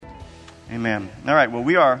Amen. All right, well,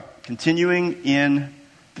 we are continuing in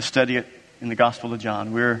the study in the Gospel of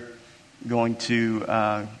John. We're going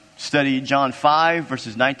to study John 5,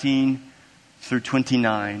 verses 19 through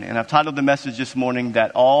 29. And I've titled the message this morning,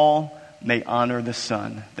 That All May Honor the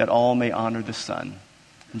Son. That All May Honor the Son.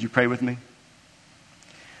 Would you pray with me?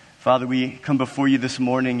 Father, we come before you this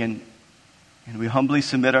morning and we humbly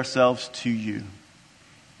submit ourselves to you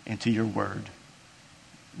and to your word.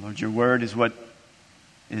 Lord, your word is what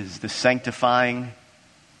is the sanctifying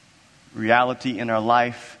reality in our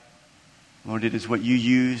life. Lord, it is what you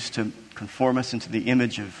use to conform us into the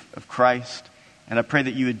image of Christ. And I pray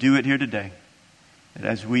that you would do it here today. That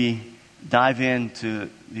as we dive into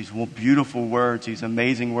these beautiful words, these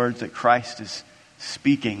amazing words that Christ is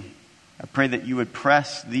speaking, I pray that you would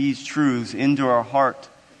press these truths into our heart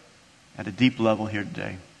at a deep level here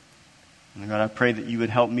today. And God, I pray that you would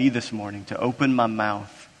help me this morning to open my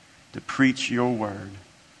mouth to preach your word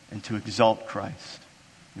and to exalt Christ.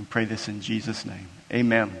 And pray this in Jesus' name.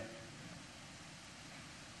 Amen.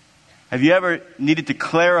 Have you ever needed to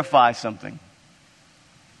clarify something?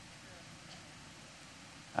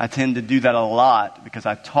 I tend to do that a lot because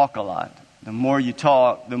I talk a lot. The more you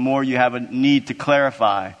talk, the more you have a need to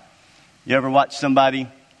clarify. You ever watch somebody,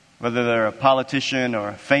 whether they're a politician or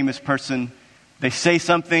a famous person, they say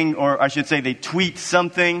something, or I should say they tweet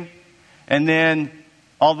something, and then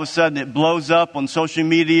all of a sudden it blows up on social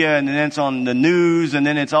media, and then it's on the news, and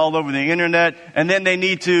then it's all over the internet, and then they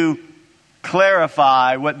need to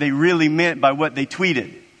clarify what they really meant by what they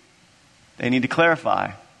tweeted. They need to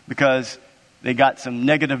clarify because they got some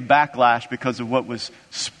negative backlash because of what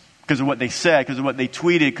they said, because of what they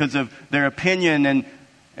tweeted, because of their opinion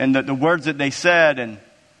and the words that they said. And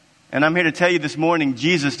I'm here to tell you this morning,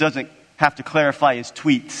 Jesus doesn't have to clarify his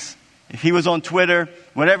tweets. If he was on Twitter,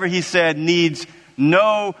 whatever he said needs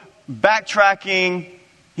no backtracking.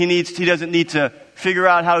 He doesn't need to figure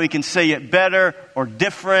out how he can say it better or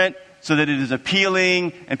different so that it is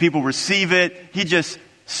appealing and people receive it. He just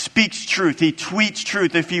speaks truth. He tweets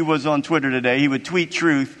truth. If he was on Twitter today, he would tweet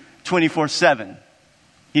truth 24/7.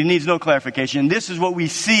 He needs no clarification. This is what we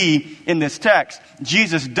see in this text.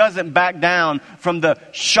 Jesus doesn't back down from the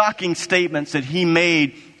shocking statements that he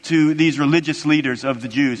made to these religious leaders of the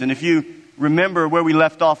Jews. And if you remember where we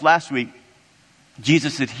left off last week,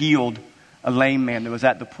 Jesus had healed a lame man that was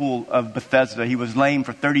at the pool of Bethesda. He was lame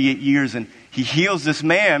for 38 years, and he heals this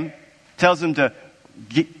man, tells him to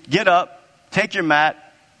get up, take your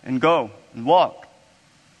mat, and go and walk.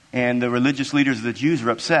 And the religious leaders of the Jews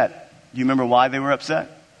were upset. Do you remember why they were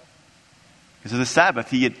upset? Because of the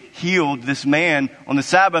Sabbath. He had healed this man on the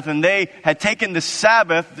Sabbath, and they had taken the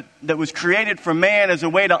Sabbath that was created for man as a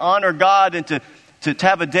way to honor God and to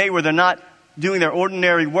have a day where they're not doing their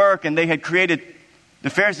ordinary work. And the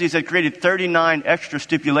Pharisees had created 39 extra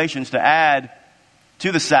stipulations to add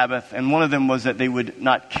to the Sabbath, and one of them was that they would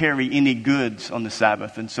not carry any goods on the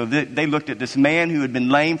Sabbath. And so they looked at this man who had been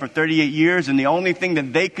lame for 38 years, and the only thing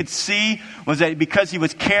that they could see was that because he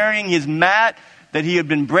was carrying his mat, that he had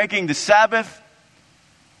been breaking the Sabbath.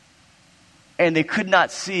 And they could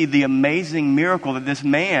not see the amazing miracle that this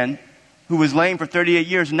man who was lame for 38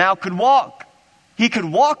 years now could walk. He could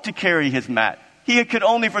walk to carry his mat. He could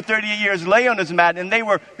only for 38 years lay on his mat, and they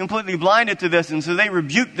were completely blinded to this. And so they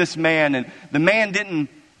rebuked this man, and the man didn't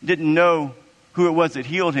know who it was that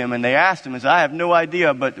healed him. And they asked him, I have no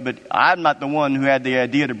idea, but I'm not the one who had the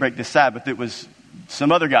idea to break the Sabbath. It was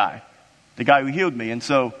some other guy, the guy who healed me. And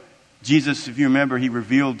so Jesus, if you remember, he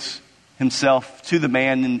revealed himself to the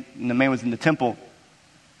man, and the man was in the temple.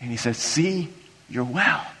 And he says, see, you're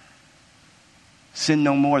well. Sin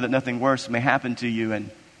no more, that nothing worse may happen to you. And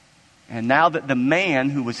now that the man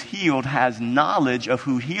who was healed has knowledge of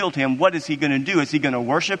who healed him, what is he going to do? Is he going to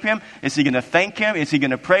worship him? Is he going to thank him? Is he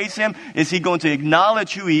going to praise him? Is he going to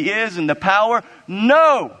acknowledge who he is and the power?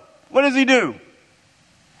 No! What does he do?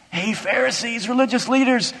 Hey, Pharisees, religious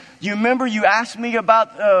leaders, do you remember you asked me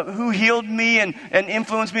about who healed me and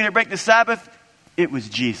influenced me to break the Sabbath? It was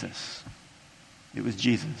Jesus. It was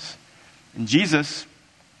Jesus. And Jesus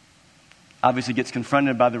obviously gets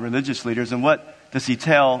confronted by the religious leaders. And what does he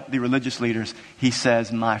tell the religious leaders? He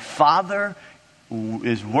says, my Father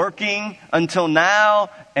is working until now,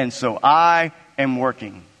 and so I am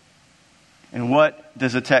working. And what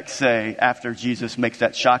does the text say after Jesus makes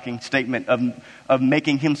that shocking statement of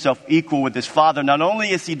making himself equal with his Father? Not only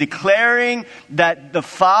is he declaring that the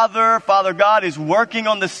Father God, is working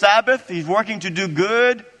on the Sabbath, he's working to do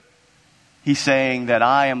good, he's saying that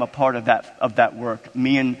I am a part of that work.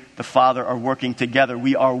 Me and the Father are working together.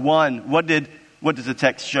 We are one. What did what does the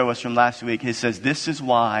text show us from last week? It says, this is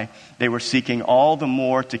why they were seeking all the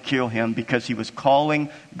more to kill him, because he was calling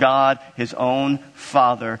God his own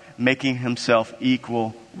Father, making himself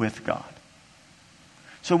equal with God.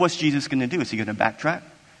 So what's Jesus going to do? Is he going to backtrack?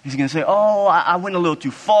 He's going to say, oh, I went a little too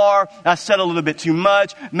far. I said a little bit too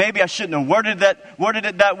much. Maybe I shouldn't have worded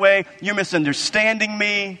it that way. You're misunderstanding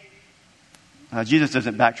me. Jesus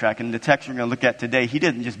doesn't backtrack. And the text we're going to look at today, he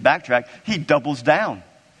didn't just backtrack. He doubles down.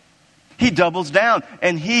 He doubles down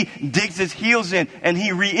and he digs his heels in and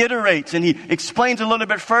he reiterates and he explains a little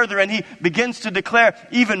bit further and he begins to declare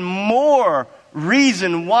even more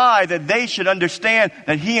reason why that they should understand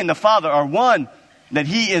that he and the Father are one, that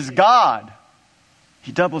he is God.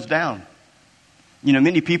 He doubles down. You know,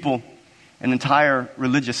 many people and entire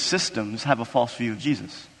religious systems have a false view of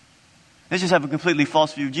Jesus. They just have a completely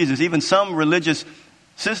false view of Jesus. Even some religious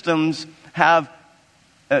systems have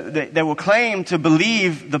they will claim to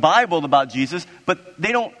believe the Bible about Jesus, but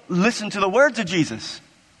they don't listen to the words of Jesus.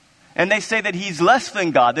 And they say that he's less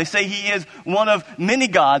than God. They say he is one of many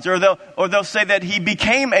gods, or they'll say that he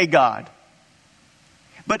became a god.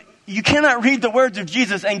 But you cannot read the words of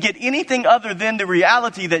Jesus and get anything other than the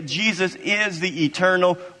reality that Jesus is the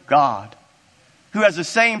eternal God, who has the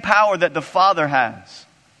same power that the Father has,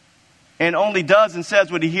 and only does and says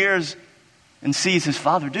what he hears and sees his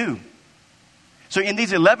Father do. So in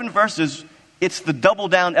these 11 verses, it's the double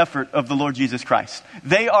down effort of the Lord Jesus Christ.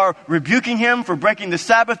 They are rebuking him for breaking the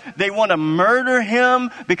Sabbath. They want to murder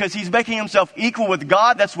him because he's making himself equal with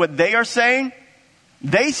God. That's what they are saying.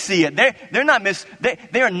 They see it.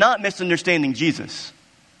 They are not misunderstanding Jesus.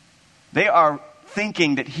 They are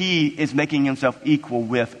thinking that he is making himself equal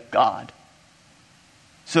with God.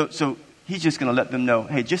 So he's just going to let them know,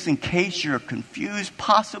 hey, just in case you're confused,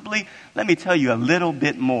 possibly, let me tell you a little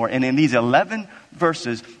bit more. And in these 11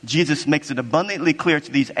 verses, Jesus makes it abundantly clear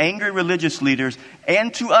to these angry religious leaders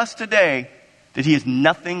and to us today that he is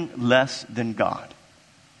nothing less than God.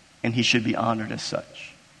 And he should be honored as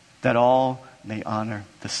such, that all may honor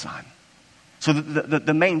the Son. So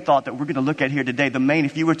the main thought that we're going to look at here today,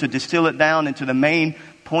 if you were to distill it down into the main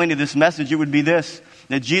point of this message, it would be this: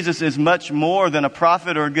 that Jesus is much more than a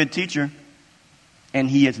prophet or a good teacher. And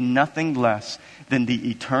he is nothing less than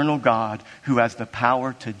the eternal God who has the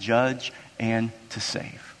power to judge and to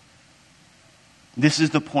save. This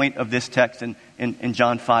is the point of this text in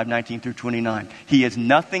John 5:19 through 29. He is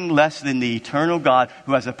nothing less than the eternal God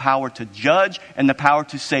who has the power to judge and the power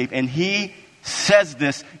to save. And he says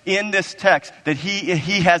this in this text, that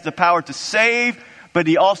he has the power to save, but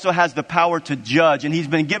he also has the power to judge. And he's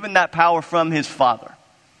been given that power from his Father.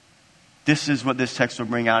 This is what this text will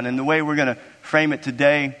bring out. And the way we're going to frame it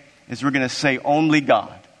today is we're going to say only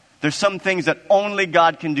God. There's some things that only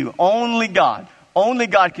God can do. Only God. Only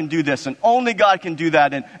God can do this, and only God can do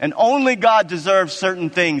that, and only God deserves certain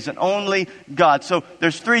things, and only God. So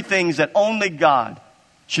there's 3 things that only God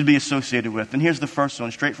should be associated with. And here's the first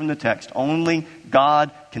one, straight from the text. Only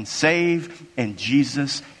God can save, and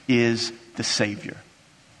Jesus is the Savior.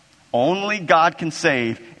 Only God can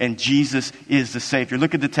save, and Jesus is the Savior.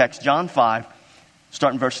 Look at the text, John 5,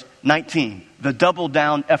 starting verse 19. The double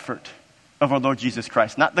down effort of our Lord Jesus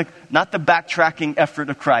Christ. Not the backtracking effort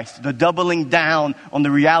of Christ. The doubling down on the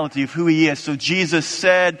reality of who he is. So Jesus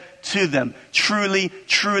said to them, truly,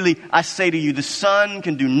 truly, I say to you, the Son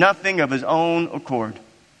can do nothing of his own accord,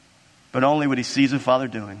 but only what he sees the Father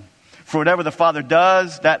doing. For whatever the Father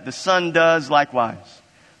does, that the Son does likewise.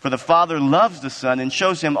 For the Father loves the Son and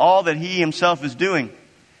shows him all that he himself is doing.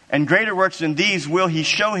 And greater works than these will he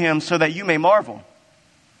show him, so that you may marvel.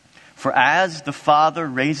 For as the Father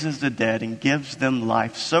raises the dead and gives them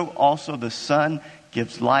life, so also the Son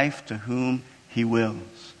gives life to whom he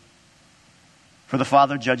wills. For the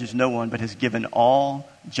Father judges no one, but has given all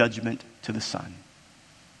judgment to the Son.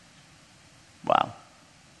 Wow.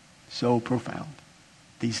 So profound,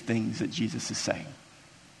 these things that Jesus is saying.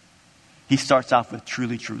 He starts off with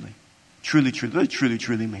truly, truly. Truly, truly. What does truly,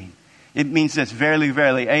 truly mean? It means this: verily,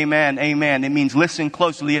 verily, amen, amen. It means listen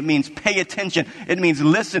closely. It means pay attention. It means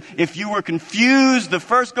listen. If you were confused the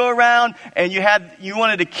first go around and you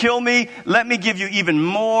wanted to kill me, let me give you even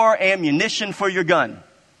more ammunition for your gun.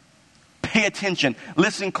 Pay attention.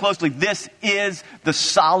 Listen closely. This is the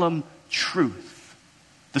solemn truth.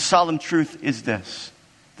 The solemn truth is this: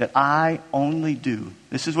 that I only do.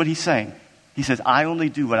 This is what he's saying. He says, I only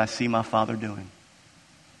do what I see my Father doing.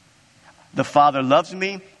 The Father loves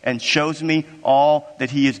me and shows me all that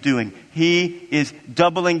he is doing. He is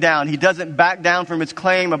doubling down. He doesn't back down from his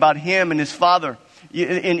claim about him and his Father.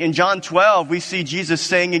 In John 12, we see Jesus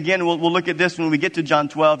saying again, we'll look at this when we get to John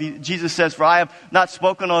 12. Jesus says, for I have not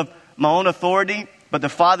spoken of my own authority, but the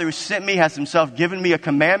Father who sent me has himself given me a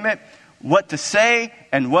commandment, what to say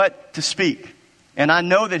and what to speak. And I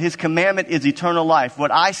know that his commandment is eternal life.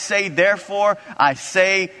 What I say, therefore, I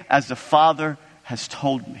say as the Father has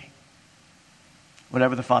told me.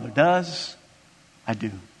 Whatever the Father does, I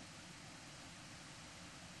do.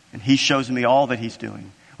 And he shows me all that he's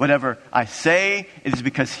doing. Whatever I say, it is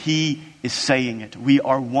because he is saying it. We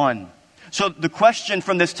are one. So the question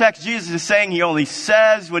from this text, Jesus is saying he only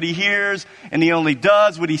says what he hears and he only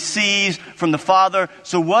does what he sees from the Father.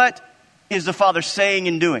 So what is the Father saying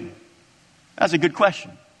and doing? That's a good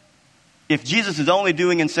question. If Jesus is only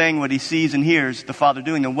doing and saying what he sees and hears the Father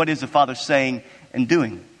doing, then what is the Father saying and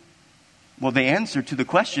doing? Well, the answer to the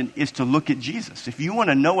question is to look at Jesus. If you want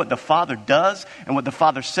to know what the Father does and what the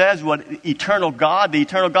Father says, what the eternal God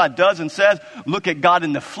does and says, look at God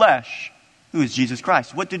in the flesh, who is Jesus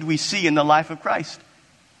Christ. What did we see in the life of Christ?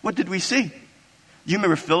 What did we see? You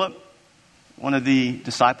remember Philip, one of the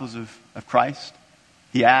disciples of Christ?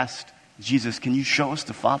 He asked Jesus, can you show us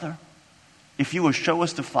the Father? If you will show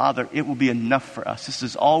us the Father, it will be enough for us. This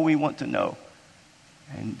is all we want to know.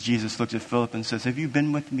 And Jesus looks at Philip and says, have you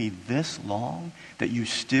been with me this long that you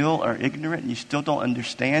still are ignorant and you still don't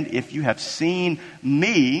understand? If you have seen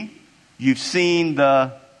me, you've seen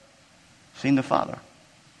the Father.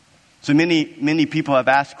 So many people have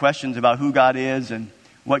asked questions about who God is and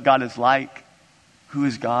what God is like. Who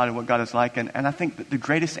is God and what God is like? And I think that the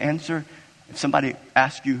greatest answer, if somebody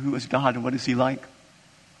asks you who is God and what is he like,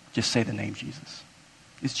 just say the name Jesus.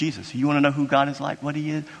 It's Jesus. You want to know who God is like, what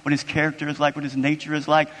he is, what his character is like, what his nature is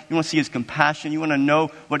like. You want to see his compassion. You want to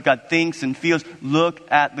know what God thinks and feels.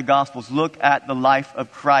 Look at the Gospels. Look at the life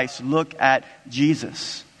of Christ. Look at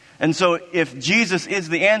Jesus. And so if Jesus is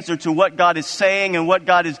the answer to what God is saying and what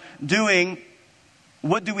God is doing,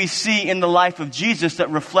 what do we see in the life of Jesus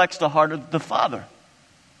that reflects the heart of the Father?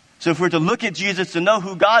 So if we're to look at Jesus to know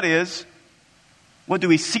who God is, what do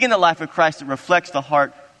we see in the life of Christ that reflects the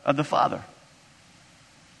heart of the Father?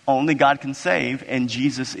 Only God can save, and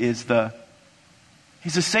Jesus is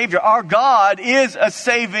He's a Savior. Our God is a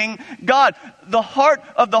saving God. The heart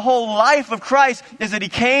of the whole life of Christ is that he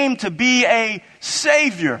came to be a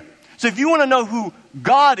Savior. So if you want to know who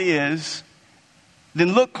God is,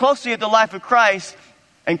 then look closely at the life of Christ.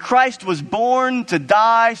 And Christ was born to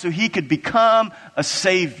die so he could become a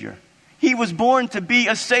Savior. He was born to be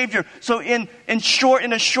a Savior. So in a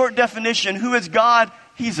short definition, who is God?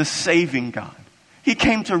 He's a saving God. He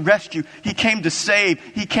came to rescue. He came to save.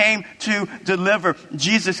 He came to deliver.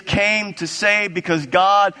 Jesus came to save because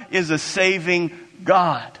God is a saving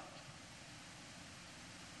God.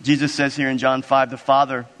 Jesus says here in John 5, the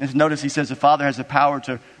Father, notice he says the Father has the power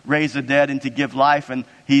to raise the dead and to give life, and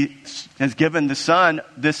he has given the Son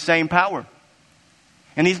this same power.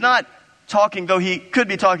 And he's not talking, though he could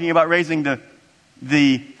be talking about raising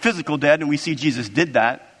the physical dead, and we see Jesus did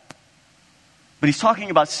that. But he's talking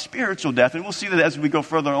about spiritual death, and we'll see that as we go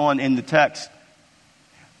further on in the text.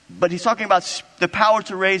 But he's talking about the power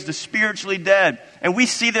to raise the spiritually dead. And we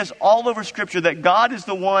see this all over Scripture, that God is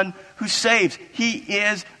the one who saves. He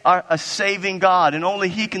is a saving God, and only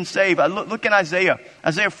he can save. Look in Isaiah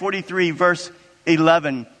 43, verse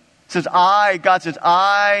 11. It says, God says,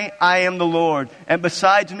 I am the Lord, and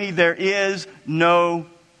besides me there is no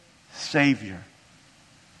Savior.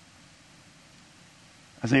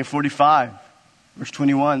 Isaiah 45. Verse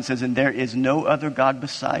 21 says, and there is no other God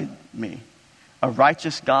beside me, a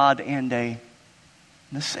righteous God and a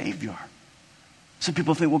Savior. Some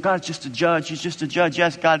people think, well, God's just a judge. He's just a judge.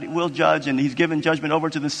 Yes, God will judge, and he's given judgment over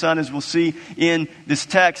to the Son, as we'll see in this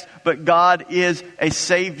text. But God is a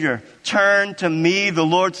Savior. Turn to me, the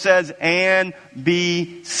Lord says, and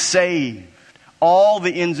be saved. All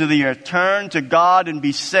the ends of the earth, turn to God and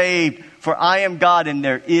be saved, for I am God and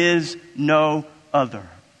there is no other.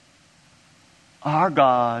 Our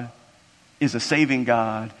God is a saving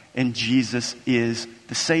God, and Jesus is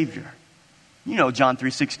the Savior. You know John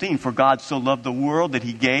 3:16, for God so loved the world that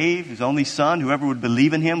he gave his only Son. Whoever would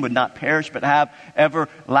believe in him would not perish but have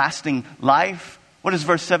everlasting life. What does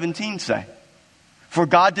verse 17 say? For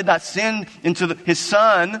God did not send his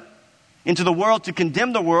Son into the world to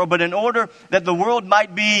condemn the world, but in order that the world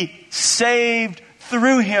might be saved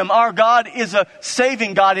through him. Our God is a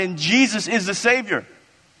saving God, and Jesus is the Savior.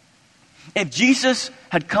 If Jesus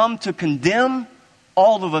had come to condemn,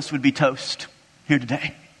 all of us would be toast here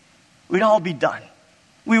today. We'd all be done.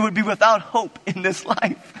 We would be without hope in this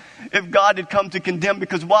life if God had come to condemn.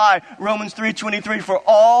 Because why? Romans 3:23, for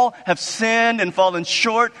all have sinned and fallen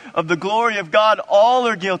short of the glory of God. All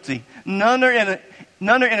are guilty. None are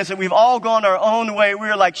innocent. We've all gone our own way. We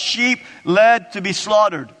are like sheep led to be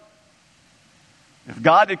slaughtered. If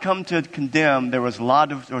God had come to condemn, there was a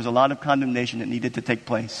lot of condemnation that needed to take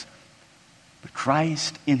place. But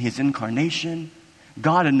Christ in his incarnation,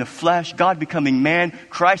 God in the flesh, God becoming man,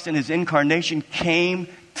 Christ in his incarnation came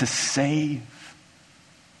to save.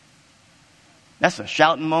 That's a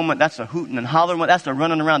shouting moment. That's a hooting and hollering moment. That's the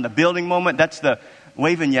running around the building moment. That's the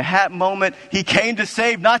waving your hat moment. He came to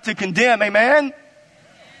save, not to condemn. Amen?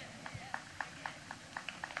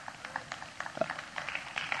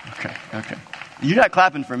 Okay. You're not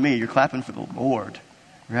clapping for me. You're clapping for the Lord,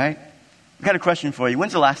 right? I've got a question for you.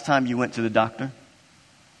 When's the last time you went to the doctor?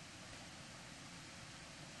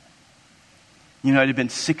 You know, it had been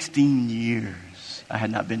 16 years I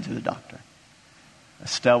had not been to the doctor.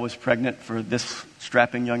 Estelle was pregnant for this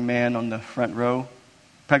strapping young man on the front row.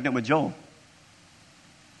 Pregnant with Joel.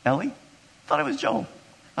 Ellie? Thought it was Joel.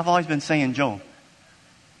 I've always been saying Joel.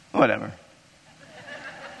 Whatever.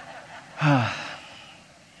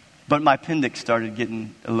 But my appendix started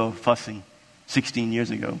getting a little fussy 16 years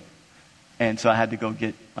ago. And so I had to go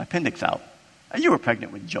get my appendix out. You were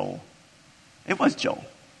pregnant with Joel. It was Joel.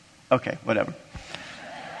 Okay, whatever.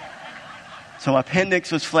 So my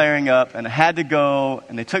appendix was flaring up, and I had to go,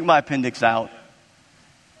 and they took my appendix out.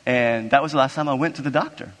 And that was the last time I went to the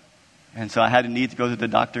doctor. And so I had a need to go to the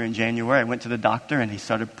doctor in January. I went to the doctor, and he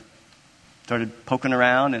started poking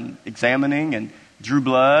around and examining and drew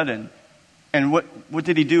blood. And what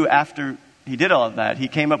did he do after he did all of that? He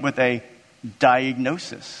came up with a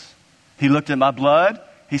diagnosis. He looked at my blood.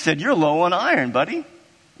 He said, "You're low on iron, buddy.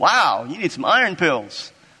 Wow, you need some iron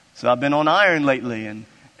pills." So I've been on iron lately,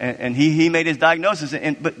 and he made his diagnosis.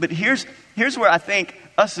 But here's where I think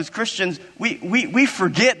us as Christians, we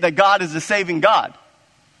forget that God is a saving God.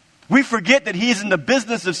 We forget that he's in the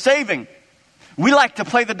business of saving. We like to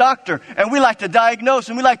play the doctor, and we like to diagnose,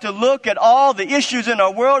 and we like to look at all the issues in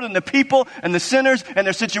our world and the people and the sinners and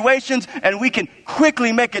their situations, and we can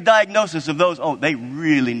quickly make a diagnosis of those. Oh, they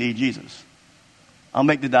really need Jesus. I'll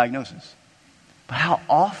make the diagnosis. But how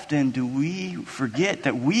often do we forget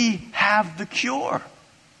that we have the cure?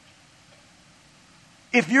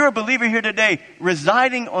 If you're a believer here today,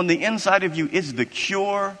 residing on the inside of you is the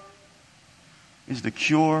cure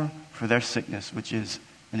for their sickness, which is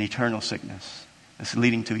an eternal sickness that's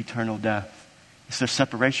leading to eternal death. It's their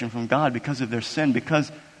separation from God because of their sin,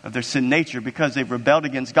 because of their sin nature, because they've rebelled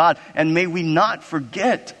against God. And may we not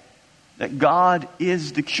forget that God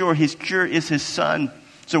is the cure. His cure is his Son.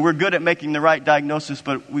 So we're good at making the right diagnosis,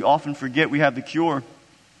 but we often forget we have the cure.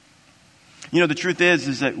 You know, the truth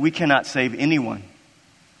is that we cannot save anyone.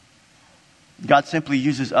 God simply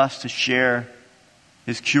uses us to share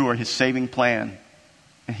his cure, his saving plan,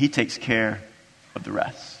 and he takes care of the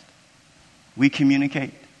rest. We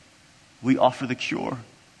communicate. We offer the cure.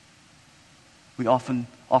 We often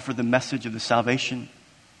offer the message of the salvation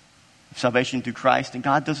through Christ, and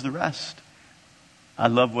God does the rest. I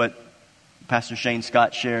love what Pastor Shane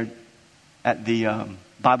Scott shared at the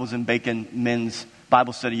Bibles and Bacon men's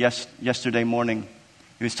Bible study yesterday morning.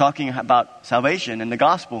 He was talking about salvation and the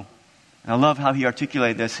gospel. And I love how he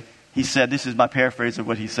articulated this. He said, this is my paraphrase of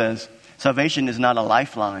what he says, salvation is not a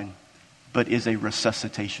lifeline, but is a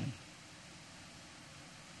resuscitation.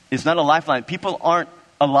 It's not a lifeline. People aren't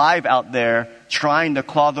alive out there trying to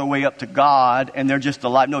claw their way up to God, and they're just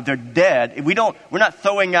alive. No, they're dead. We're not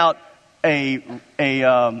throwing out a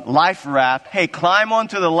life raft. Hey, climb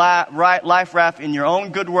onto the life raft in your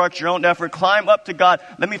own good works, your own effort. Climb up to God.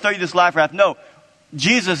 Let me throw you this life raft. No,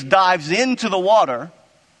 Jesus dives into the water,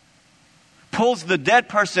 pulls the dead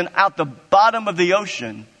person out the bottom of the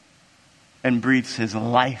ocean, and breathes his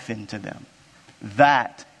life into them.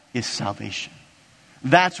 That is salvation.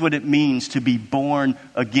 That's what it means to be born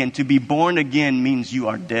again. To be born again means you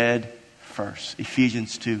are dead first.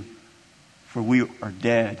 Ephesians 2. For we are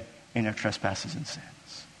dead in our trespasses and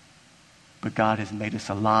sins. But God has made us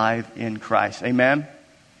alive in Christ. Amen?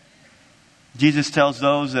 Jesus tells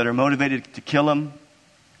those that are motivated to kill him,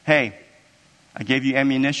 hey, I gave you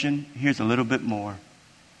ammunition. Here's a little bit more.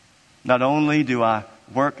 Not only do I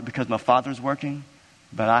work because my Father's working,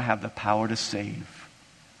 but I have the power to save.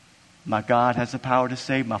 My God has the power to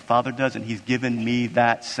save. My Father does, and he's given me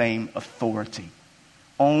that same authority.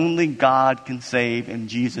 Only God can save, and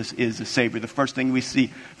Jesus is the Savior. The first thing we see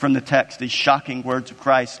from the text, these shocking words of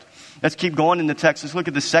Christ. Let's keep going in the text. Let's look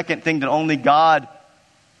at the second thing that only God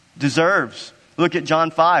deserves. Look at John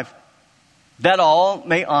 5. That all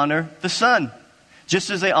may honor the Son, just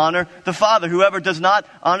as they honor the Father. Whoever does not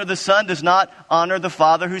honor the Son does not honor the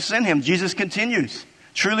Father who sent him. Jesus continues.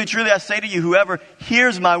 Truly, truly, I say to you, whoever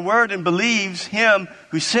hears my word and believes him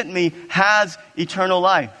who sent me has eternal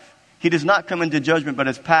life. He does not come into judgment, but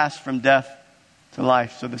has passed from death to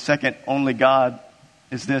life. So the second only God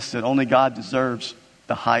is this, that only God deserves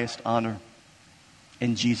the highest honor,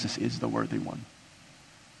 and Jesus is the worthy one.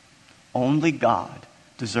 Only God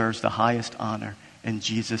deserves the highest honor, and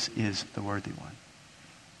Jesus is the worthy one.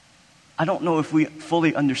 I don't know if we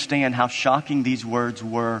fully understand how shocking these words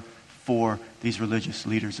were for these religious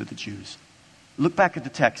leaders of the Jews. Look back at the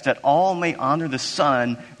text, that all may honor the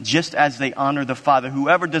Son just as they honor the Father.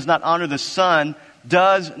 Whoever does not honor the Son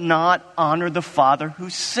does not honor the Father who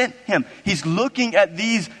sent him. He's looking at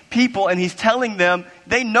these people and he's telling them,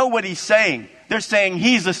 they know what he's saying. They're saying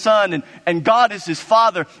he's the Son and God is his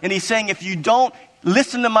Father. And he's saying, if you don't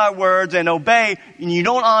listen to my words and obey and you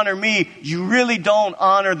don't honor me, you really don't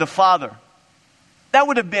honor the Father. That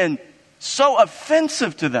would have been so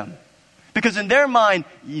offensive to them. Because in their mind,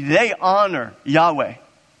 they honor Yahweh.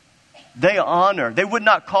 They would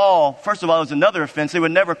not call, first of all, it was another offense, they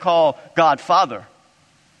would never call God Father.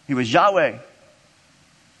 He was Yahweh.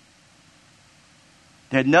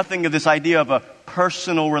 They had nothing of this idea of a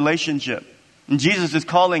personal relationship. And Jesus is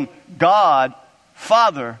calling God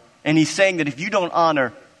Father, and he's saying that if you don't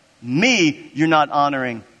honor me, you're not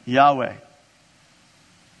honoring Yahweh.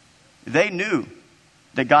 They knew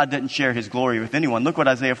that God didn't share his glory with anyone. Look what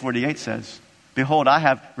Isaiah 48 says. Behold, I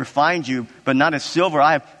have refined you, but not as silver.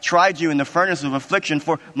 I have tried you in the furnace of affliction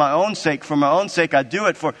for my own sake. For my own sake I do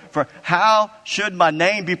it. For how should my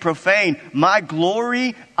name be profaned? My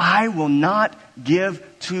glory I will not give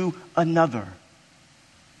to another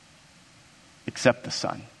except the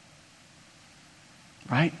Son.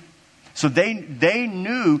 Right? So they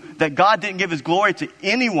knew that God didn't give his glory to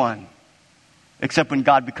anyone except when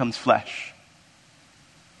God becomes flesh.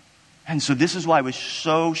 And so this is why it was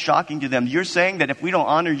so shocking to them. You're saying that if we don't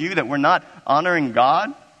honor you, that we're not honoring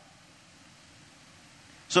God?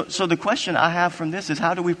 So the question I have from this is,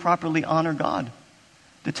 how do we properly honor God?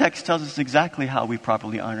 The text tells us exactly how we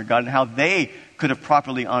properly honor God and how they could have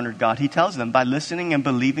properly honored God. He tells them, by listening and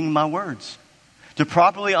believing my words. To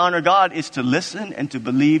properly honor God is to listen and to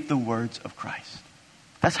believe the words of Christ.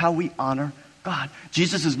 That's how we honor God.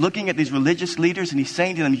 Jesus is looking at these religious leaders and he's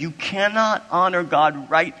saying to them, you cannot honor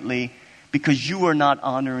God rightly because you are not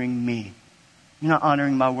honoring me. You're not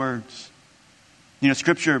honoring my words. You know,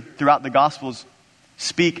 Scripture throughout the Gospels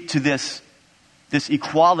speak to this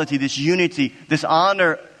equality, this unity, this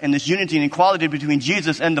honor and this unity and equality between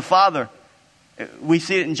Jesus and the Father. We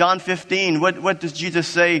see it in John 15. What does Jesus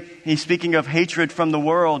say? He's speaking of hatred from the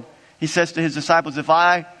world. He says to his disciples, if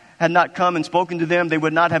I had not come and spoken to them, they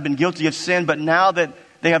would not have been guilty of sin. But now that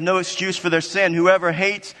they have no excuse for their sin, whoever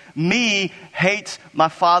hates me hates my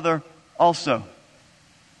Father also.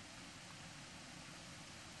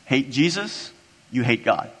 Hate Jesus, you hate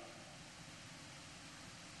God.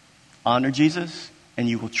 Honor Jesus, and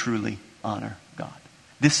you will truly honor God.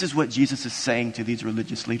 This is what Jesus is saying to these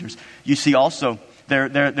religious leaders. You see also,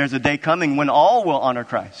 there's a day coming when all will honor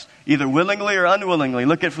Christ, either willingly or unwillingly.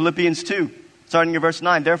 Look at Philippians 2. Starting in verse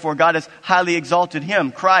 9, therefore God has highly exalted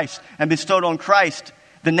him, Christ, and bestowed on Christ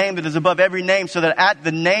the name that is above every name, so that at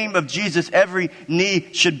the name of Jesus every knee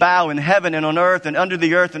should bow in heaven and on earth and under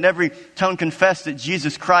the earth, and every tongue confess that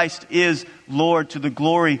Jesus Christ is Lord, to the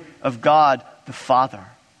glory of God the Father.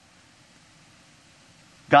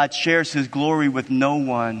 God shares his glory with no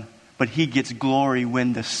one, but he gets glory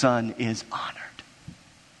when the Son is honored.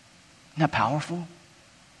 Isn't that powerful?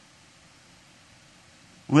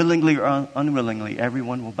 Willingly or unwillingly,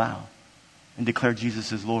 everyone will bow and declare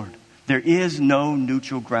Jesus as Lord. There is no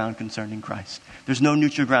neutral ground concerning Christ. There's no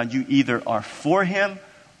neutral ground. You either are for him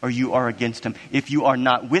or you are against him. If you are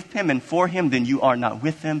not with him and for him, then you are not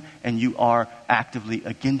with him and you are actively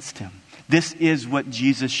against him. This is what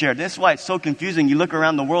Jesus shared. This is why it's so confusing. You look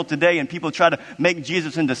around the world today and people try to make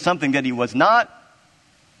Jesus into something that he was not.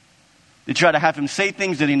 They try to have him say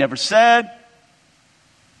things that he never said.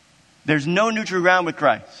 There's no neutral ground with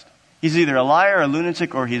Christ. He's either a liar, a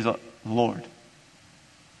lunatic, or he's a Lord.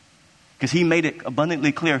 Because he made it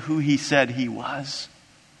abundantly clear who he said he was.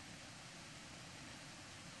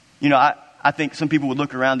 You know, I think some people would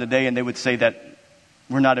look around today and they would say that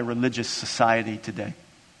we're not a religious society today.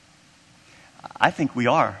 I think we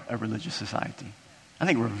are a religious society. I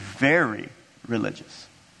think we're very religious.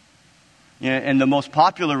 You know, and the most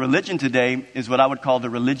popular religion today is what I would call the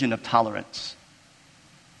religion of tolerance.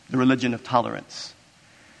 The religion of tolerance.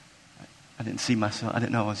 I didn't see myself. I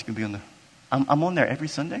didn't know I was going to be on the... I'm on there every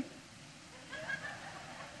Sunday?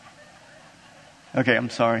 Okay, I'm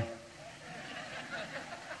sorry.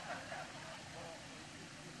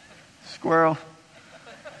 Squirrel.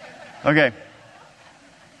 Okay.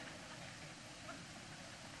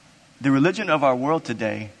 The religion of our world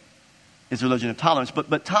today is the religion of tolerance.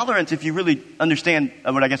 But tolerance, if you really understand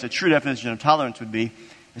what I guess a true definition of tolerance would be,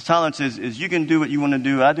 tolerance is you can do what you want to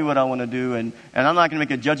do, I do what I want to do, and I'm not going to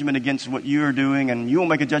make a judgment against what you're doing, and you won't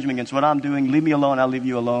make a judgment against what I'm doing. Leave me alone, I'll leave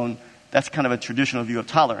you alone. That's kind of a traditional view of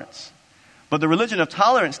tolerance. But the religion of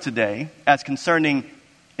tolerance today, as concerning,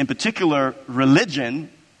 in particular, religion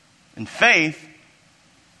and faith,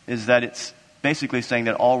 is that it's basically saying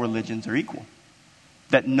that all religions are equal.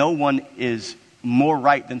 That no one is more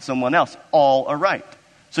right than someone else. All are right.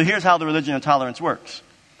 So here's how the religion of tolerance works.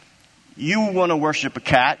 You want to worship a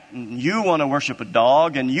cat, and you want to worship a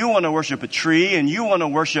dog, and you want to worship a tree, and you want to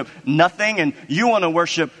worship nothing, and you want to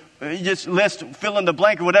worship, just list, fill in the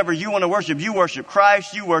blank or whatever you want to worship. You worship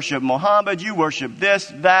Christ, you worship Muhammad, you worship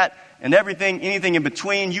this, that, and everything, anything in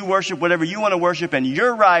between. You worship whatever you want to worship, and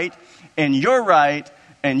you're right, and you're right,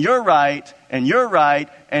 and you're right, and you're right,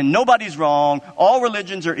 and nobody's wrong. All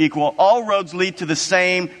religions are equal. All roads lead to the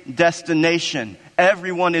same destination.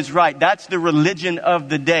 Everyone is right. That's the religion of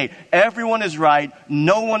the day. Everyone is right.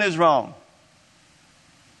 No one is wrong.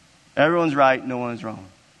 Everyone's right. No one is wrong.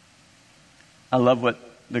 I love what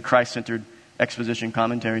the Christ-centered exposition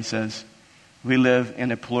commentary says. We live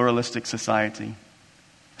in a pluralistic society.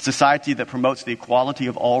 A society that promotes the equality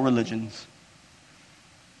of all religions.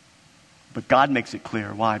 But God makes it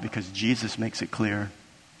clear. Why? Because Jesus makes it clear.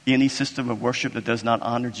 Any system of worship that does not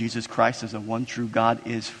honor Jesus Christ as the one true God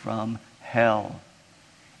is from hell.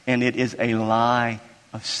 And it is a lie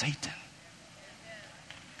of Satan.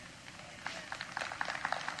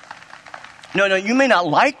 No, you may not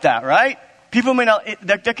like that, right? People may not,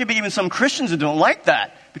 there could be even some Christians that don't like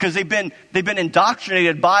that. Because they've been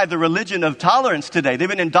indoctrinated by the religion of tolerance today. They've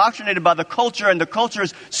been indoctrinated by the culture, and the culture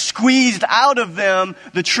has squeezed out of them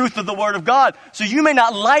the truth of the Word of God. So you may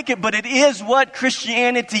not like it, but it is what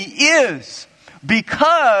Christianity is.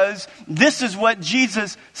 Because this is what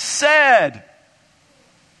Jesus said.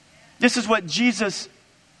 This is what Jesus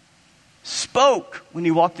spoke when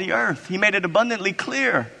he walked the earth. He made it abundantly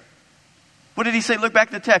clear. What did he say? Look back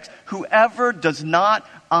at the text. Whoever does not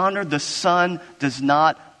honor the Son does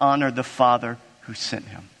not honor the Father who sent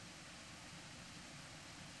him.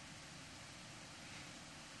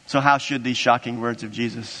 So how should these shocking words of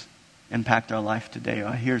Jesus impact our life today?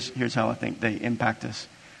 Here's how I think they impact us.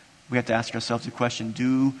 We have to ask ourselves the question,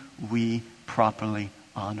 do we properly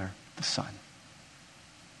honor the Son?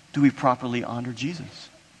 Do we properly honor Jesus?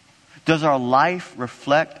 Does our life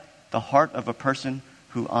reflect the heart of a person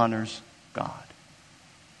who honors God?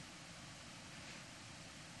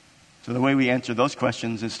 So the way we answer those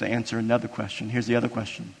questions is to answer another question. Here's the other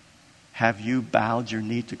question. Have you bowed your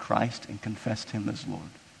knee to Christ and confessed him as Lord?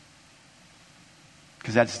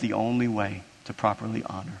 Because that's the only way to properly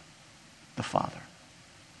honor the Father.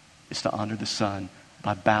 Is to honor the Son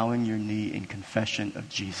by bowing your knee in confession of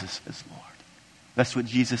Jesus as Lord. That's what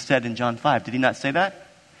Jesus said in John 5. Did he not say that?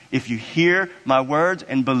 If you hear my words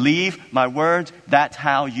and believe my words, that's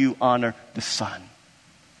how you honor the Son.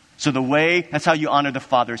 So that's how you honor the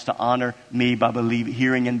Father, is to honor me by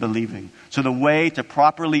hearing and believing. So the way to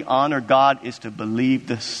properly honor God is to believe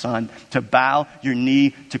the Son, to bow your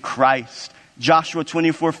knee to Christ. Joshua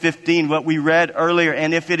 24:15, what we read earlier,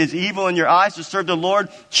 and if it is evil in your eyes to serve the Lord,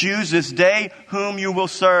 choose this day whom you will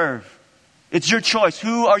serve. It's your choice.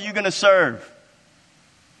 Who are you going to serve?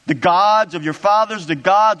 The gods of your fathers, the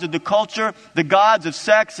gods of the culture, the gods of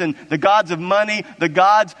sex and the gods of money, the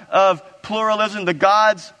gods of pluralism, the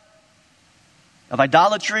gods of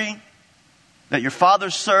idolatry that your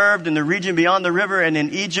fathers served in the region beyond the river and in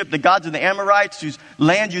Egypt, the gods of the Amorites whose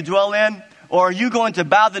land you dwell in? Or are you going to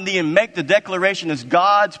bow the knee and make the declaration as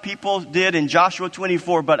God's people did in Joshua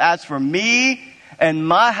 24, but as for me and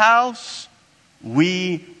my house,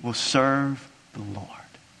 we will serve the Lord.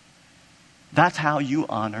 That's how you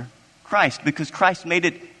honor Christ, because Christ made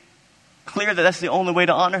it clear that that's the only way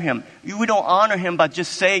to honor him. We don't honor him by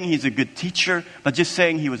just saying he's a good teacher, by just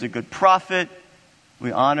saying he was a good prophet.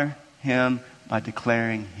 We honor him by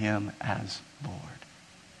declaring him as Lord,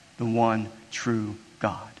 the one true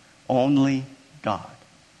God. Only God.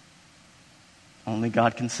 Only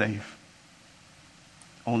God can save.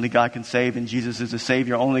 Only God can save, and Jesus is the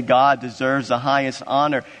Savior. Only God deserves the highest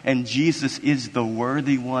honor, and Jesus is the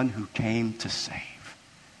worthy one who came to save.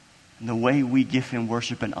 And the way we give him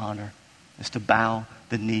worship and honor is to bow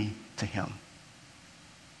the knee to him.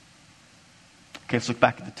 Okay, let's look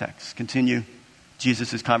back at the text. Continue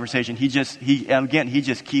Jesus' conversation. He just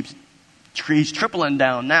keeps, he's tripling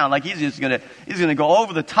down now. Like he's gonna go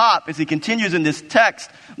over the top as he continues in this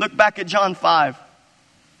text. Look back at John 5.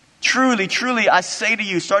 Truly, truly, I say to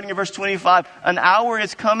you, starting in verse 25, an hour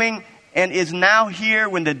is coming and is now here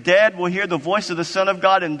when the dead will hear the voice of the Son of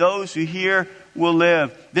God, and those who hear will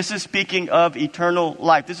live. This is speaking of eternal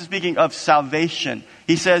life. This is speaking of salvation.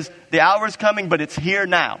 He says, the hour is coming, but it's here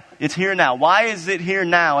now. It's here now. Why is it here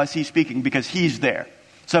now as he's speaking? Because he's there.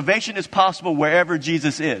 Salvation is possible wherever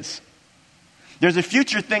Jesus is. There's a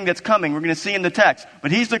future thing that's coming. We're going to see in the text.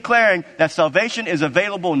 But he's declaring that salvation is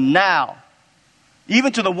available now.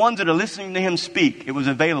 Even to the ones that are listening to him speak, it was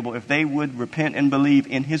available if they would repent and believe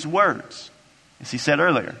in his words. As he said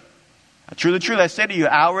earlier, truly, truly, I say to you,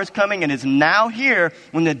 hour is coming and is now here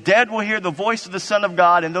when the dead will hear the voice of the Son of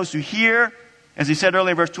God, and those who hear, as he said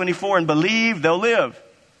earlier in verse 24, and believe, they'll live.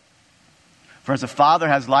 For as the Father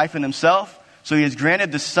has life in himself, so he has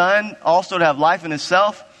granted the Son also to have life in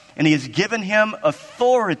himself, and he has given him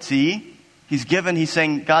authority. He's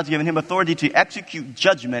saying God's given him authority to execute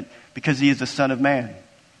judgment because he is the Son of Man.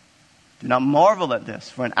 Do not marvel at this,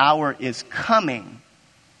 for an hour is coming.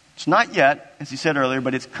 It's not yet, as he said earlier,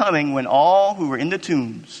 but it's coming when all who are in the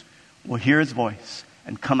tombs will hear his voice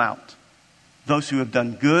and come out. Those who have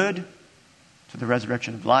done good to the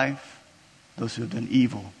resurrection of life, those who have done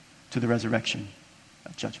evil to the resurrection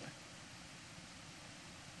of judgment.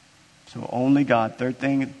 So only God, third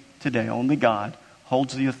thing today, only God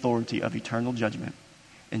holds the authority of eternal judgment,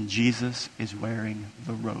 and Jesus is wearing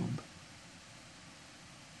the robe.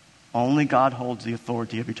 Only God holds the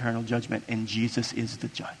authority of eternal judgment, and Jesus is the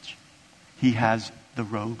judge. He has the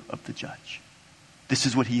robe of the judge. This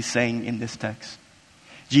is what he's saying in this text.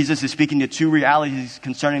 Jesus is speaking to two realities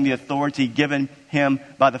concerning the authority given him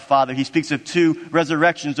by the Father. He speaks of two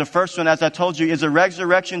resurrections. The first one, as I told you, is a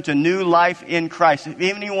resurrection to new life in Christ. If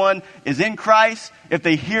anyone is in Christ, if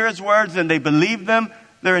they hear his words and they believe them,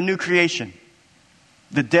 they're a new creation.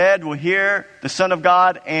 The dead will hear the Son of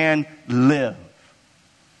God and live.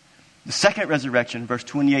 The second resurrection, verse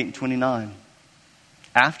 28 and 29.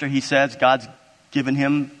 After he says God's given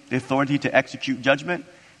him the authority to execute judgment,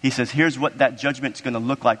 he says, here's what that judgment's going to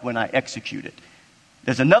look like when I execute it.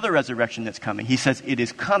 There's another resurrection that's coming. He says it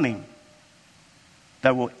is coming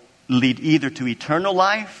that will lead either to eternal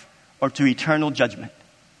life or to eternal judgment.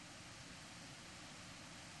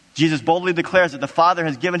 Jesus boldly declares that the Father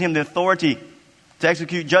has given him the authority to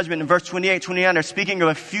execute judgment. In verse 28, 29, they're speaking of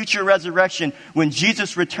a future resurrection when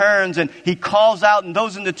Jesus returns and he calls out and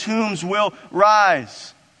those in the tombs will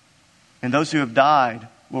rise. And those who have died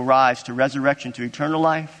will rise to resurrection to eternal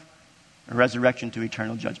life or resurrection to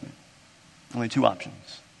eternal judgment. Only two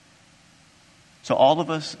options. So all of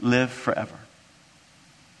us live forever.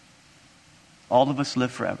 All of us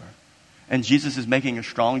live forever. And Jesus is making a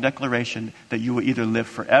strong declaration that you will either live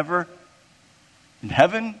forever in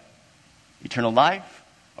heaven, eternal life,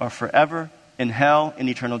 or forever in hell, in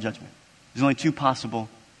eternal judgment. There's only two possible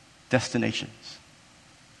destinations.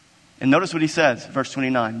 And notice what he says, verse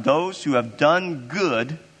 29. Those who have done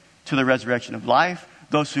good to the resurrection of life,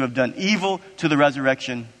 those who have done evil to the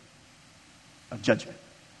resurrection of judgment.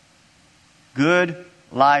 Good,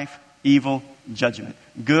 life, evil, judgment.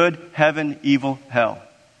 Good, heaven, evil, hell.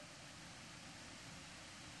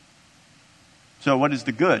 So what is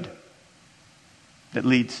the good that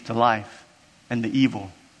leads to life and the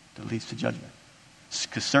evil that leads to judgment?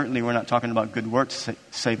 Because certainly we're not talking about good works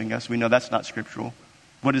saving us. We know that's not scriptural.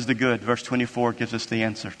 What is the good? Verse 24 gives us the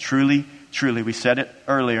answer. Truly, truly, we said it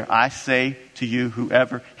earlier. I say to you,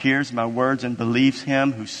 whoever hears my words and believes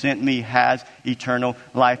him who sent me has eternal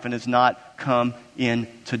life and has not come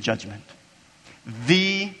into judgment.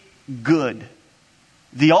 The good,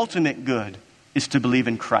 the ultimate good, is to believe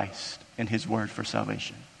in Christ and his word for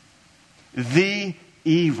salvation. The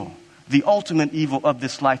evil, the ultimate evil of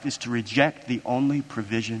this life is to reject the only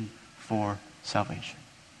provision for salvation.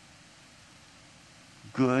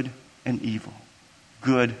 Good and evil.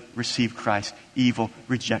 Good, receive Christ. Evil,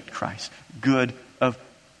 reject Christ. Good of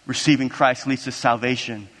receiving Christ leads to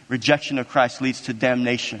salvation. Rejection of Christ leads to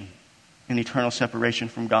damnation and eternal separation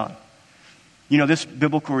from God. You know, this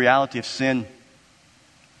biblical reality of sin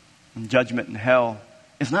and judgment and hell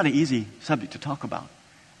is not an easy subject to talk about.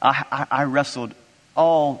 I wrestled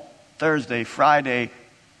all Thursday, Friday,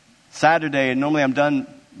 Saturday, and normally I'm done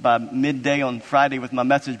by midday on Friday with my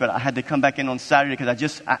message, but I had to come back in on Saturday because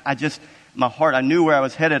I just, my heart, I knew where I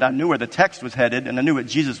was headed. I knew where the text was headed, and I knew what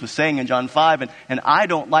Jesus was saying in John 5, and I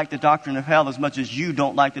don't like the doctrine of hell as much as you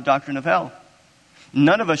don't like the doctrine of hell.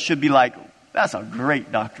 None of us should be like, that's a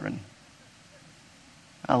great doctrine.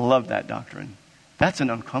 I love that doctrine. That's an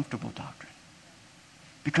uncomfortable doctrine.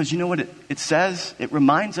 Because you know what it says? It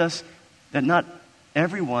reminds us that not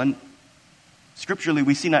everyone, scripturally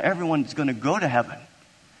we see not everyone is going to go to heaven.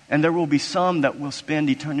 And there will be some that will spend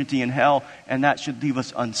eternity in hell, and that should leave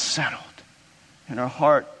us unsettled. And our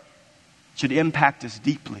heart should impact us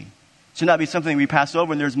deeply. It should not be something we pass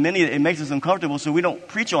over, and there's many that it makes us uncomfortable, so we don't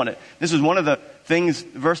preach on it. This is one of the things,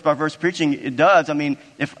 verse by verse preaching, it does. I mean,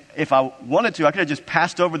 if I wanted to, I could have just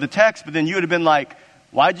passed over the text, but then you would have been like,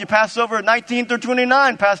 why'd you pass over 19 through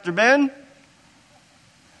 29, Pastor Ben?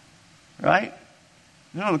 Right?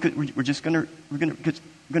 No, we're just going to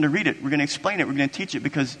read it. We're going to explain it. We're going to teach it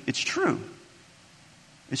because it's true.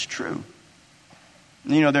 It's true.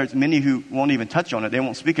 You know, there's many who won't even touch on it. They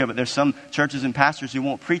won't speak of it. There's some churches and pastors who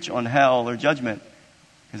won't preach on hell or judgment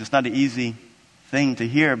because it's not an easy thing to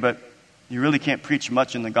hear, but you really can't preach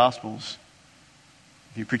much in the Gospels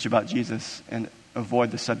if you preach about Jesus and avoid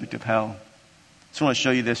the subject of hell. I just want to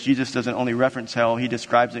show you this. Jesus doesn't only reference hell, he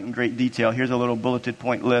describes it in great detail. Here's a little bulleted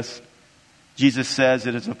point list. Jesus says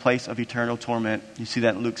it is a place of eternal torment. You see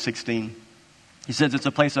that in Luke 16. He says it's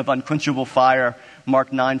a place of unquenchable fire,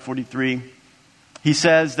 Mark 9:43. He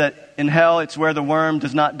says that in hell it's where the worm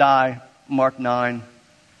does not die, Mark 9.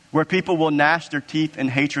 Where people will gnash their teeth in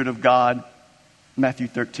hatred of God, Matthew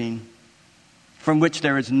 13. From which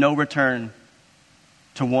there is no return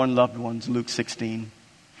to warn loved ones, Luke 16.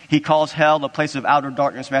 He calls hell a place of outer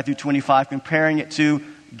darkness, Matthew 25, comparing it to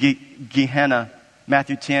Gehenna,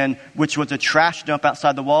 Matthew 10, which was a trash dump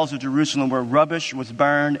outside the walls of Jerusalem where rubbish was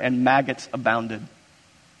burned and maggots abounded.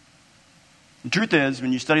 The truth is,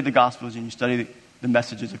 when you study the Gospels and you study the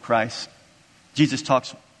messages of Christ, Jesus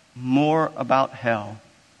talks more about hell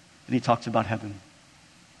than he talks about heaven.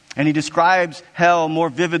 And he describes hell more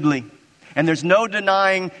vividly. And there's no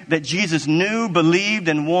denying that Jesus knew, believed,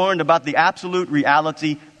 and warned about the absolute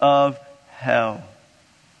reality of hell.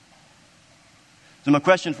 So my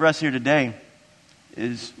question for us here today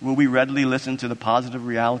is, will we readily listen to the positive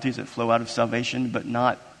realities that flow out of salvation, but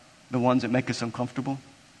not the ones that make us uncomfortable?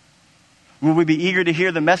 Will we be eager to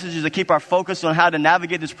hear the messages that keep our focus on how to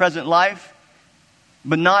navigate this present life,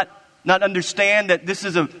 but not understand that this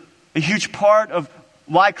is a huge part of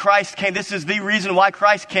why Christ came? This is the reason why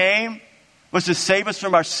Christ came, was to save us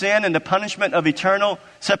from our sin and the punishment of eternal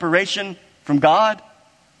separation from God.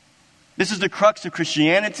 This is the crux of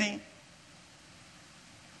Christianity.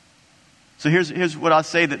 So here's what I'll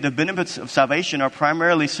say, that the benefits of salvation are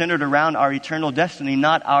primarily centered around our eternal destiny,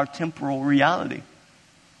 not our temporal reality.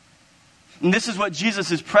 And this is what Jesus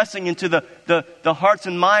is pressing into the hearts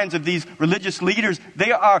and minds of these religious leaders.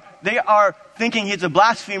 They are thinking he's a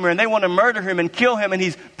blasphemer and they want to murder him and kill him. And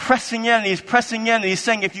he's pressing in and he's pressing in and he's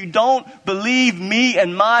saying, if you don't believe me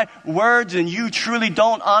and my words, and you truly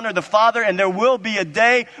don't honor the Father, and there will be a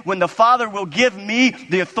day when the Father will give me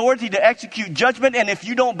the authority to execute judgment. And if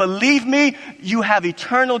you don't believe me, you have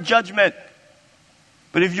eternal judgment.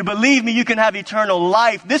 But if you believe me, you can have eternal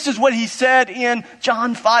life. This is what he said in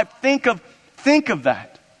John 5. Think of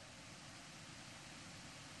that.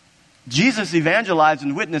 Jesus evangelized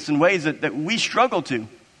and witnessed in ways that we struggle to.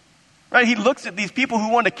 Right? He looks at these people who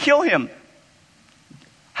want to kill him.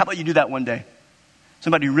 How about you do that one day?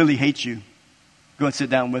 Somebody who really hates you. Go and sit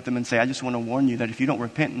down with them and say, I just want to warn you that if you don't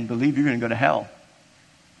repent and believe, you're going to go to hell.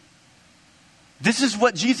 This is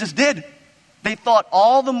what Jesus did. They thought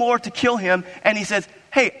all the more to kill him. And he says,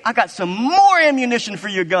 hey, I got some more ammunition for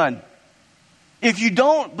your gun. If you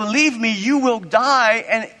don't believe me, you will die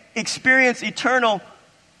and experience eternal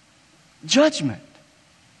judgment.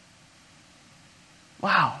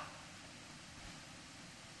 Wow.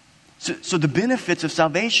 So the benefits of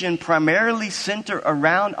salvation primarily center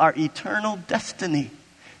around our eternal destiny,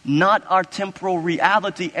 not our temporal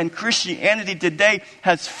reality. And Christianity today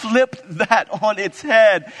has flipped that on its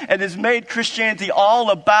head and has made Christianity all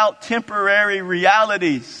about temporary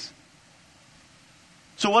realities.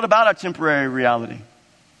 So what about our temporary reality?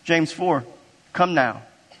 James 4, come now,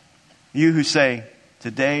 you who say,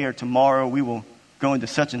 today or tomorrow we will go into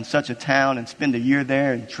such and such a town and spend a year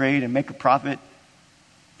there and trade and make a profit.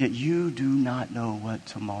 Yet you do not know what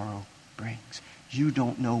tomorrow brings. You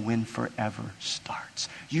don't know when forever starts.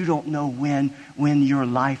 You don't know when your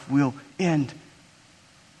life will end.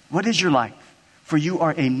 What is your life? For you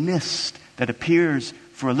are a mist that appears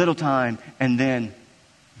for a little time and then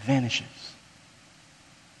vanishes.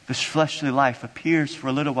 This fleshly life appears for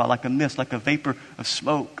a little while like a mist, like a vapor of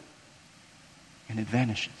smoke, and it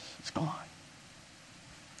vanishes. It's gone.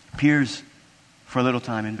 Appears for a little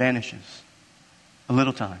time and vanishes. A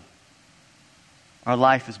little time. Our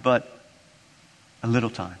life is but a little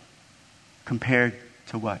time compared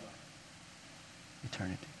to what?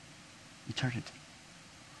 Eternity. Eternity.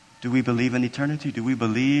 Do we believe in eternity? Do we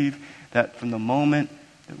believe that from the moment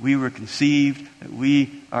that we were conceived, that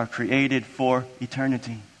we are created for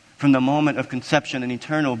eternity? From the moment of conception, an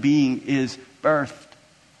eternal being is birthed.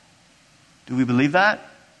 Do we believe that?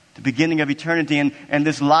 the beginning of eternity. And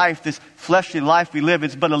this life, this fleshly life we live,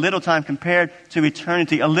 it's but a little time compared to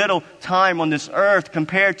eternity. A little time on this earth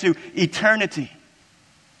compared to eternity.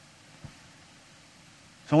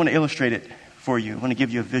 So I want to illustrate it for you. I want to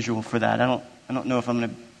give you a visual for that. I don't know if I'm going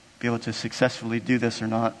to be able to successfully do this or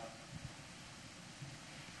not.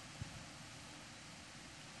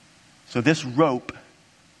 So this rope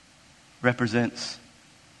represents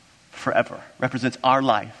forever, represents our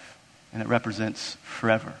life, and it represents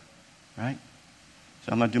forever, right?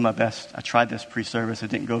 So I'm going to do my best. I tried this pre-service.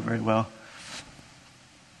 It didn't go very well.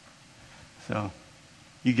 So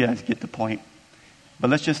you guys get the point. But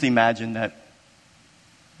let's just imagine that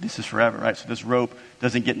this is forever, right? So this rope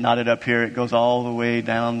doesn't get knotted up here. It goes all the way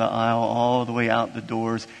down the aisle, all the way out the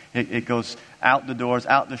doors. It goes out the doors,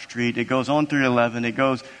 out the street. It goes on through 11. It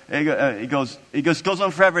goes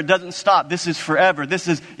on forever. It doesn't stop. This is forever. This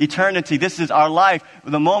is eternity. This is our life.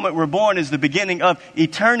 The moment we're born is the beginning of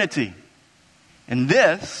eternity. And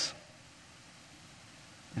this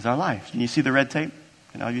is our life. Can you see the red tape?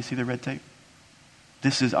 Can all of you see the red tape?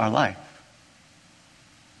 This is our life.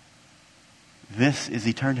 This is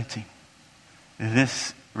eternity.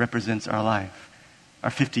 This represents our life. Our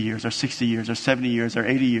 50 years, our 60 years, our 70 years, our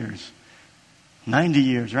 80 years. 90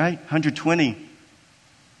 years, right? 120,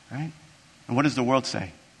 right? And what does the world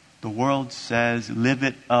say? The world says, live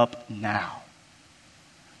it up now.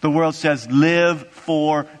 The world says, live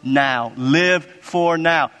for now. Live for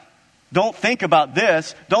now. Don't think about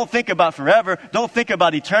this. Don't think about forever. Don't think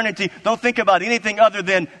about eternity. Don't think about anything other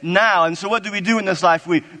than now. And so what do we do in this life?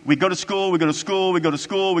 We go to school, we go to school, we go to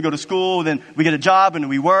school, we go to school, then we get a job and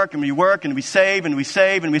we work and we work and we save and we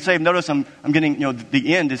save and we save. Notice I'm getting,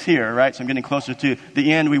 the end is here, right? So I'm getting closer to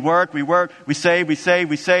the end. We work, we save,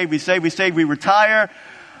 we retire,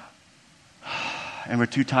 and we're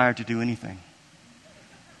too tired to do anything.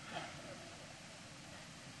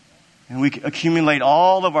 And we accumulate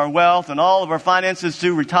all of our wealth and all of our finances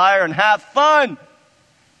to retire and have fun.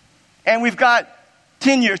 And we've got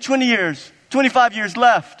 10 years, 20 years, 25 years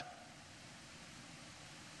left.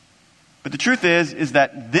 But the truth is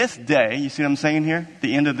that this day, you see what I'm saying here?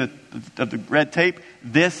 The end of the red tape,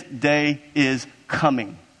 this day is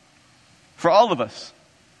coming. For all of us.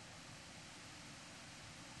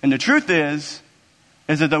 And the truth is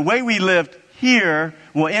that the way we lived here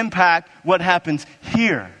will impact what happens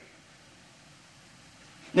here.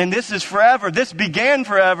 And this is forever. This began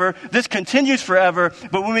forever. This continues forever.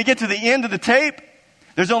 But when we get to the end of the tape,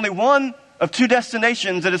 there's only one of two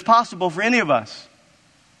destinations that is possible for any of us.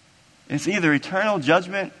 It's either eternal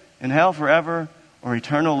judgment in hell forever or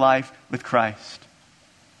eternal life with Christ.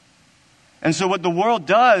 And so what the world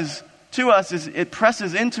does to us is it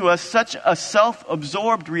presses into us such a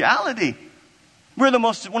self-absorbed reality. We're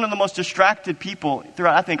one of the most distracted people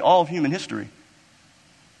throughout, I think, all of human history.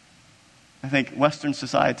 I think Western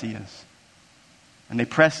society is. And they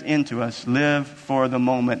press into us, live for the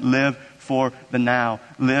moment, live for the now,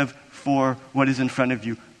 live for what is in front of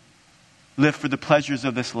you. Live for the pleasures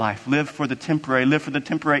of this life. Live for the temporary. Live for the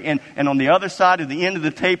temporary. And on the other side, at the end of the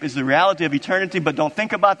tape, is the reality of eternity. But don't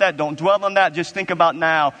think about that. Don't dwell on that. Just think about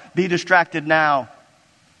now. Be distracted now.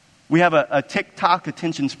 We have a TikTok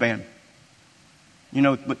attention span. You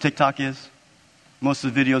know what TikTok is? Most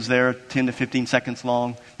of the videos there are 10 to 15 seconds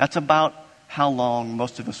long. That's about how long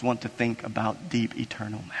most of us want to think about deep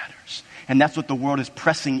eternal matters. And that's what the world is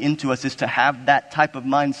pressing into us, is to have that type of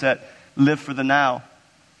mindset. Live for the now.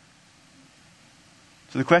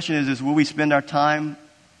 So the question is will we spend our time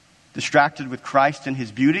distracted with Christ and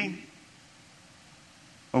His beauty?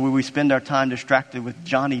 Or will we spend our time distracted with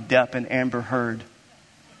Johnny Depp and Amber Heard?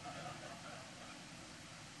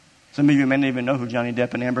 Some of you may not even know who Johnny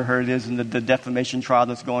Depp and Amber Heard is and the defamation trial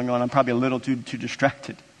that's going on. I'm probably a little too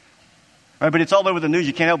distracted. Right, but it's all over the news.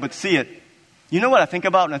 You can't help but see it. You know what I think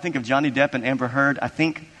about when I think of Johnny Depp and Amber Heard? I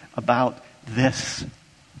think about this.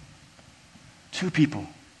 Two people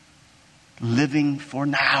living for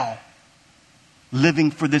now. Living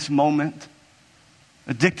for this moment.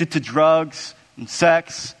 Addicted to drugs and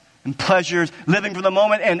sex and pleasures. Living for the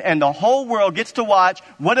moment. And the whole world gets to watch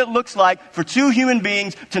what it looks like for two human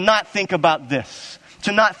beings to not think about this.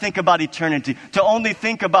 To not think about eternity. To only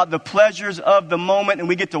think about the pleasures of the moment. And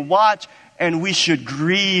we get to watch, and we should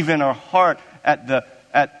grieve in our heart at the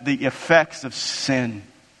effects of sin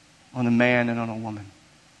on a man and on a woman.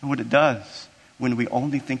 And what it does when we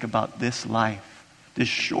only think about this life, this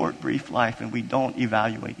short, brief life, and we don't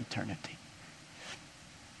evaluate eternity.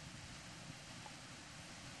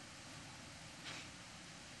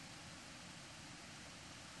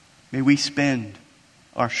 May we spend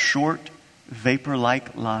our short,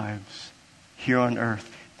 vapor-like lives here on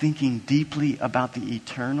earth thinking deeply about the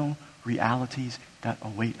eternal realities that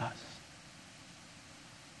await us.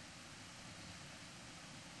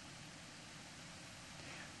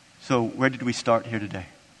 So where did we start here today?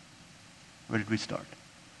 Where did we start?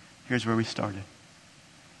 Here's where we started.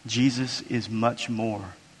 Jesus is much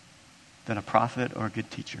more than a prophet or a good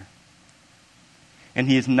teacher. And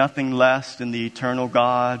he is nothing less than the eternal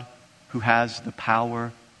God who has the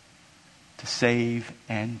power to save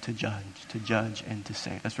and to judge and to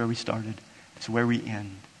save. That's where we started. That's where we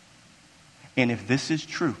end. And if this is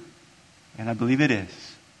true, and I believe it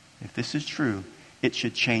is, if this is true, it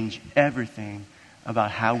should change everything about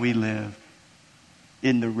how we live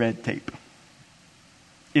in the red tape.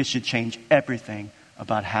 It should change everything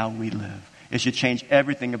about how we live. It should change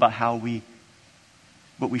everything about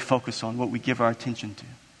what we focus on, what we give our attention to.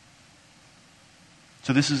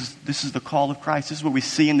 So this is the call of Christ. This is what we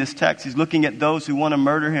see in this text. He's looking at those who want to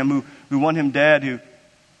murder him, who want him dead, who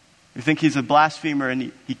think he's a blasphemer,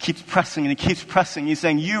 and he keeps pressing and he keeps pressing. He's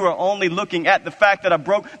saying, you are only looking at the fact that I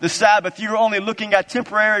broke the Sabbath. You're only looking at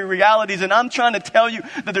temporary realities, and I'm trying to tell you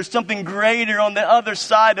that there's something greater on the other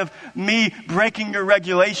side of me breaking your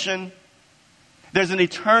regulation. There's an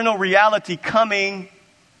eternal reality coming.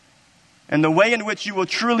 And the way in which you will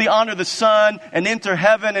truly honor the Son and enter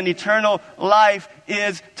heaven and eternal life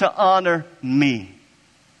is to honor me.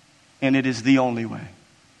 And it is the only way.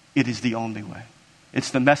 It is the only way.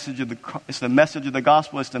 It's the message of the gospel. It's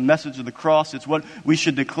the message of the cross. It's what we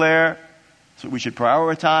should declare. It's what we should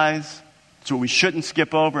prioritize. It's what we shouldn't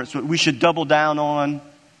skip over. It's what we should double down on.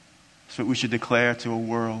 It's what we should declare to a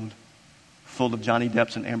world full of Johnny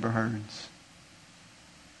Depps and Amber Heards.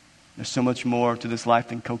 There's so much more to this life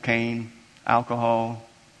than cocaine, alcohol,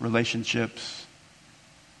 relationships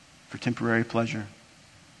for temporary pleasure.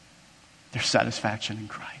 There's satisfaction in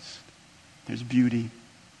Christ. There's beauty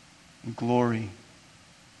and glory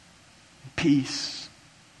and peace.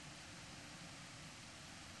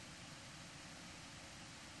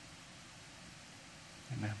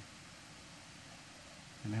 Amen.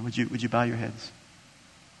 Amen. Would you bow your heads?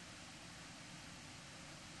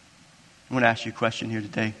 I want to ask you a question here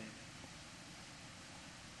today.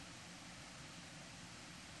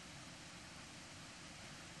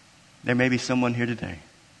 There may be someone here today.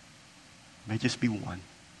 May just be one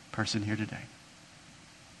person here today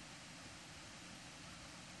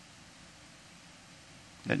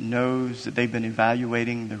that knows that they've been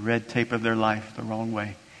evaluating the red tape of their life the wrong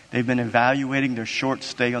way. They've been evaluating their short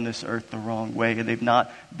stay on this earth the wrong way. And they've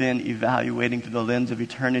not been evaluating through the lens of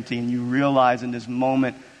eternity. And you realize in this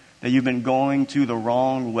moment that you've been going to the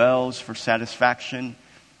wrong wells for satisfaction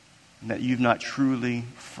and that you've not truly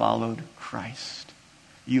followed Christ.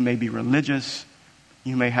 You may be religious.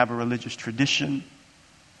 You may have a religious tradition,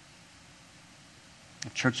 a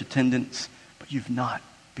church attendance, but you've not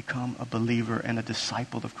become a believer and a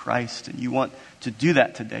disciple of Christ. And you want to do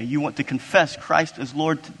that today. You want to confess Christ as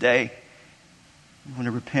Lord today. You want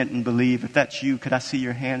to repent and believe. If that's you, could I see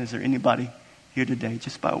your hand? Is there anybody here today?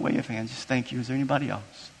 Just by way of hands. Just thank you. Is there anybody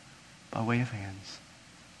else? By way of hands.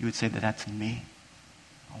 You would say that that's me.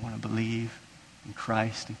 I want to believe in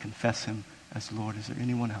Christ and confess him as Lord. Is there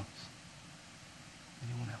anyone else?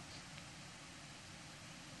 Anyone else?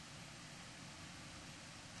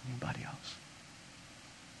 Anybody else?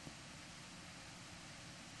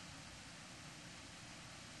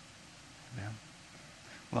 Amen.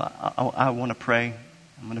 Well, I want to pray.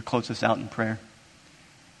 I'm going to close this out in prayer.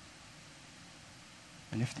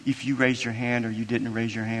 And if you raised your hand or you didn't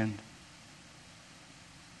raise your hand,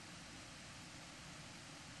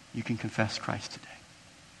 you can confess Christ today.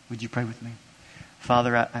 Would you pray with me?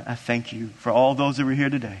 Father, I thank you for all those that were here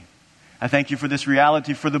today. I thank you for this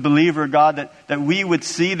reality for the believer, God, that we would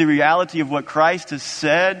see the reality of what Christ has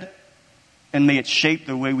said, and may it shape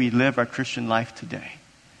the way we live our Christian life today.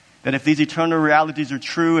 That if these eternal realities are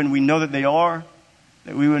true, and we know that they are,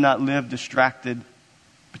 that we would not live distracted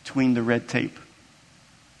between the red tape.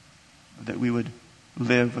 That we would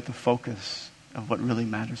live with the focus of what really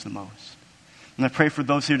matters the most. And I pray for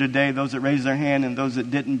those here today, those that raised their hand and those that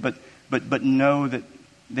didn't, but know that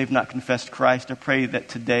they've not confessed Christ. I pray that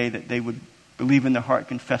today that they would believe in their heart,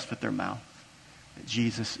 confess with their mouth that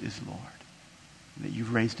Jesus is Lord, that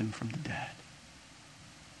you've raised him from the dead.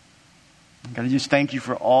 And God, I just thank you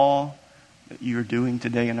for all that you are doing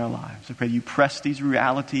today in our lives. I pray you press these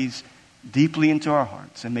realities deeply into our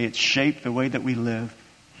hearts, and may it shape the way that we live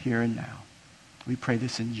here and now. We pray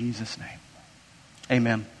this in Jesus' name.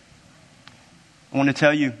 Amen. I want to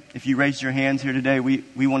tell you, if you raised your hands here today, we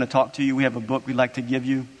want to talk to you. We have a book we'd like to give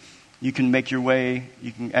you. You can make your way.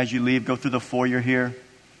 You can, as you leave, go through the foyer here.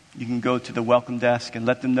 you can go to the welcome desk and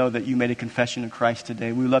let them know that you made a confession of Christ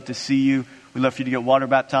today. We would love to see you. We'd love for you to get water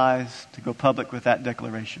baptized, to go public with that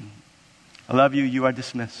declaration. I love you. You are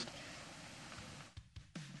dismissed.